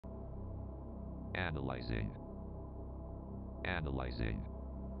Analyzing. Analyzing.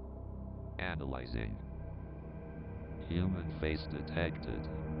 Analyzing. Human face detected.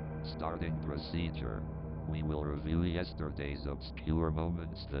 Starting procedure. We will review yesterday's obscure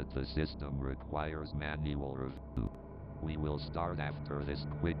moments that the system requires manual review. We will start after this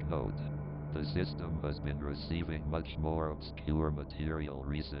quick note. The system has been receiving much more obscure material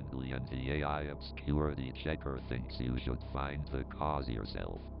recently, and the AI obscurity checker thinks you should find the cause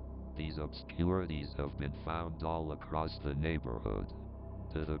yourself. These obscurities have been found all across the neighborhood.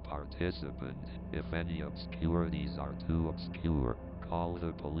 To the participant, if any obscurities are too obscure, call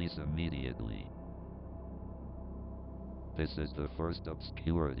the police immediately. This is the first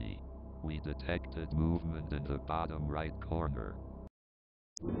obscurity. We detected movement in the bottom right corner.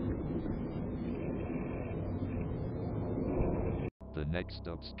 The next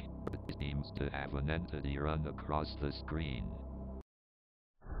obscurity seems to have an entity run across the screen.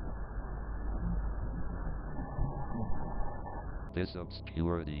 This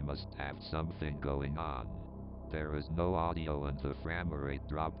obscurity must have something going on. There is no audio and the frame rate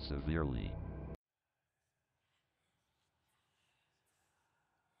dropped severely.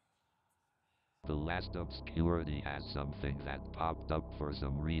 The last obscurity has something that popped up for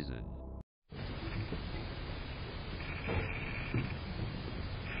some reason.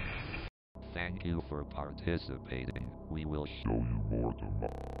 Thank you for participating. We will show you more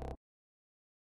tomorrow.